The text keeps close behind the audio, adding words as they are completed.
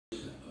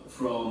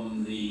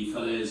from the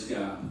Falaise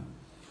Gap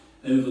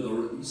over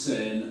the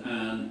Seine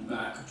and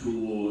back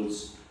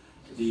towards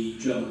the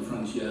German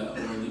frontier,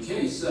 or in the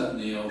case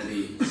certainly of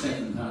the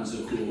Second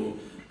Panzer Corps,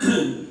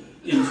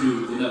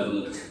 into the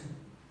Netherlands.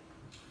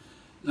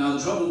 Now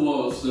the trouble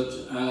was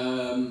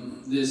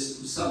that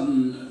this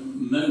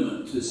sudden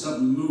moment, this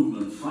sudden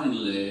movement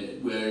finally,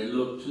 where it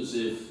looked as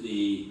if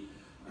the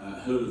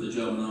whole of the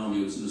German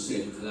army was in a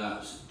state of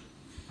collapse,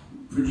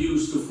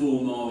 produced a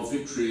form of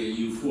victory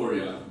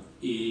euphoria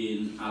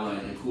in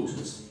Allied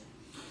headquarters.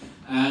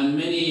 And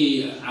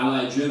many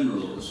Allied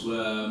generals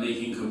were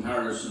making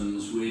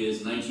comparisons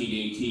with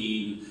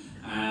 1918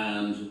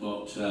 and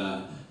what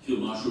Field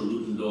Marshal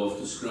Ludendorff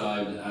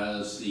described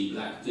as the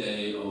Black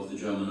Day of the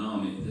German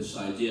army, this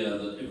idea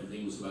that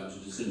everything was about to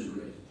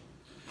disintegrate.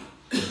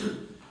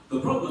 The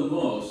problem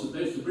was that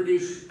both the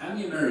British and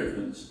the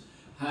Americans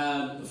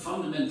had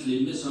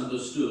fundamentally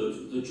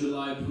misunderstood the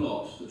July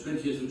plot, the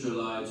 20th of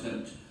July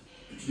attempt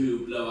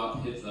to blow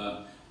up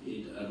Hitler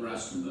at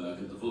Rastenburg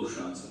at the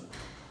Volksschanze.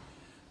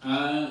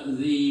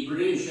 The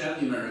British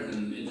and the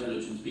American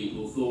intelligence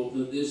people thought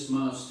that this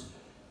must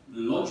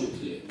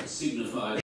logically signify